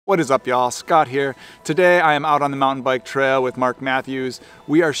What is up, y'all? Scott here. Today I am out on the mountain bike trail with Mark Matthews.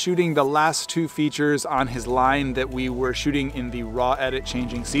 We are shooting the last two features on his line that we were shooting in the raw edit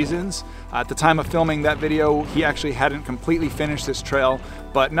Changing Seasons. At the time of filming that video, he actually hadn't completely finished this trail,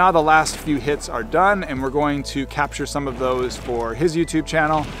 but now the last few hits are done and we're going to capture some of those for his YouTube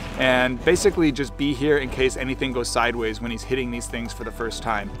channel and basically just be here in case anything goes sideways when he's hitting these things for the first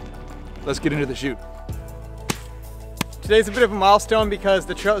time. Let's get into the shoot. Today's a bit of a milestone because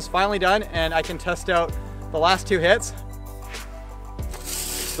the trail is finally done and I can test out the last two hits.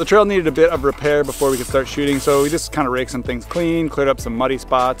 The trail needed a bit of repair before we could start shooting, so we just kind of raked some things clean, cleared up some muddy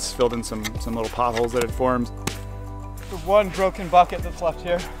spots, filled in some little potholes that had formed. The one broken bucket that's left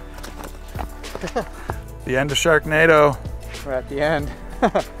here. The end of Sharknado. We're at the end.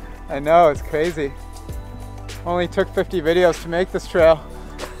 I know, it's crazy. Only took 50 videos to make this trail.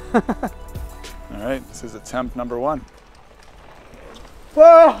 All right, this is attempt number one.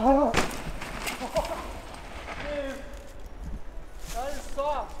 Whoa! Dude, that is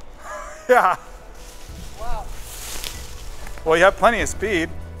soft. Yeah. Wow. Well, you have plenty of speed.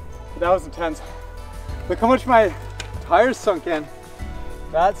 That was intense. Look how much my tires sunk in.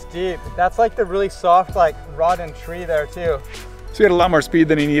 That's deep. That's like the really soft, like rod and tree there too. So he had a lot more speed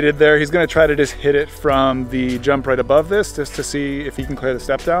than he needed there. He's gonna try to just hit it from the jump right above this just to see if he can clear the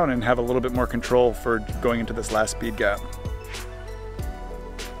step down and have a little bit more control for going into this last speed gap.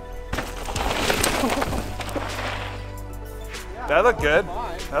 That looked good.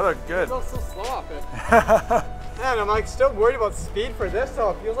 That looked good. I feel so slow off it. Man, I'm like still worried about speed for this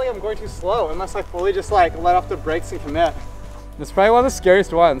though. It feels like I'm going too slow unless I fully just like let off the brakes and commit. It's probably one of the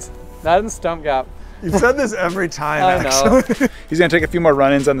scariest ones. That and the stump gap. You've said this every time, I know. He's gonna take a few more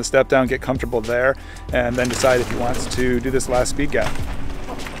run-ins on the step down, get comfortable there, and then decide if he wants to do this last speed gap.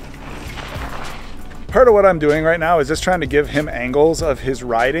 Part of what I'm doing right now is just trying to give him angles of his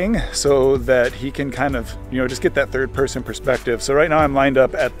riding so that he can kind of, just get that third person perspective. So right now I'm lined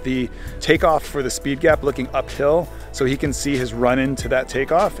up at the takeoff for the speed gap looking uphill so he can see his run into that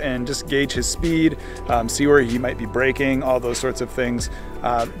takeoff and just gauge his speed, see where he might be braking, all those sorts of things.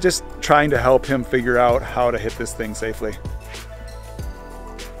 Just trying to help him figure out how to hit this thing safely.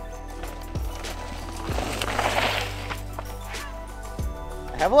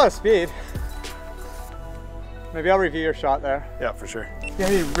 I have a lot of speed. Maybe I'll review your shot there. Yeah, for sure. It's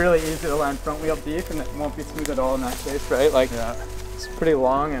gonna be really easy to land front wheel deep and it won't be smooth at all in that case, right? Like, yeah. It's pretty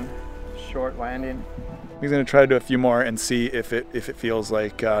long and short landing. He's gonna try to do a few more and see if it feels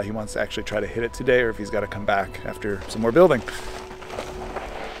like he wants to actually try to hit it today or if he's gotta come back after some more building.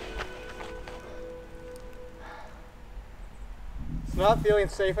 It's not feeling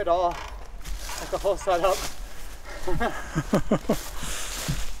safe at all. Like the whole setup.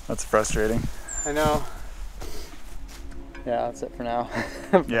 That's frustrating. I know. Yeah, that's it for now.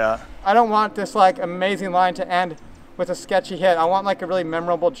 Yeah. I don't want this like amazing line to end with a sketchy hit. I want like a really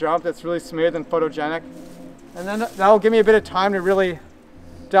memorable jump that's really smooth and photogenic. And then that'll give me a bit of time to really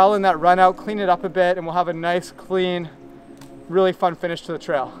dial in that run out, clean it up a bit, and we'll have a nice, clean, really fun finish to the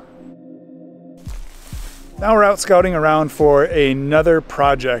trail. Now we're out scouting around for another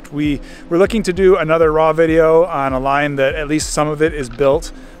project. We're looking to do another raw video on a line that at least some of it is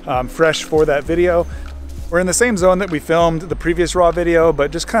built fresh for that video. We're in the same zone that we filmed the previous raw video, but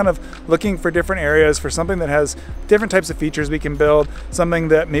just kind of looking for different areas for something that has different types of features we can build, something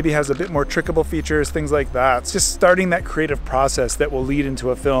that maybe has a bit more trickable features, things like that. It's just starting that creative process that will lead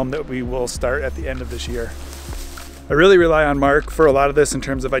into a film that we will start at the end of this year. I really rely on Mark for a lot of this in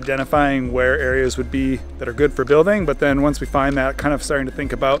terms of identifying where areas would be that are good for building, but then once we find that, kind of starting to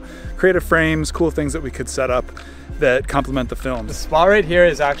think about creative frames, cool things that we could set up that complement the film. The spot right here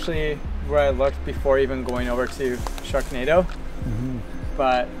is actually where I looked before even going over to Sharknado.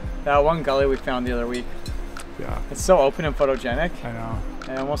 But that one gully we found the other week, yeah, it's so open and photogenic. I know.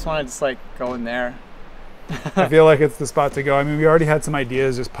 I almost want to just like go in there. I feel like it's the spot to go. I mean, we already had some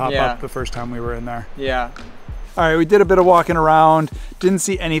ideas just pop up the first time we were in there. Yeah. All right, we did a bit of walking around, didn't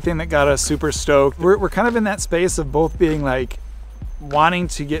see anything that got us super stoked. We're kind of in that space of both being like wanting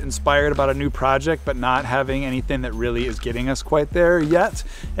to get inspired about a new project, but not having anything that really is getting us quite there yet.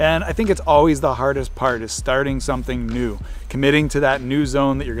 And I think it's always the hardest part is starting something new, committing to that new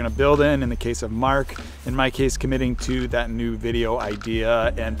zone that you're gonna build in the case of Mark, in my case, committing to that new video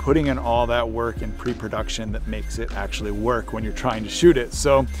idea and putting in all that work in pre-production that makes it actually work when you're trying to shoot it.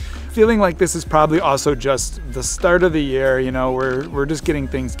 So feeling like this is probably also just the start of the year. You know, we're just getting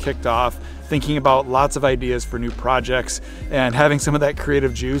things kicked off, thinking about lots of ideas for new projects, and having some of that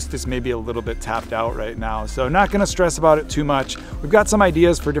creative juice just maybe a little bit tapped out right now. So not gonna stress about it too much. We've got some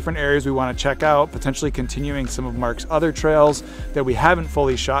ideas for different areas we wanna check out, potentially continuing some of Mark's other trails that we haven't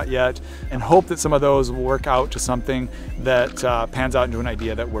fully shot yet, and hope that some of those will work out to something that pans out into an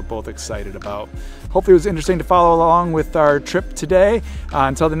idea that we're both excited about. Hopefully it was interesting to follow along with our trip today.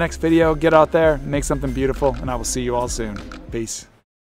 Until the next video, get out there, make something beautiful, and I will see you all soon. Peace.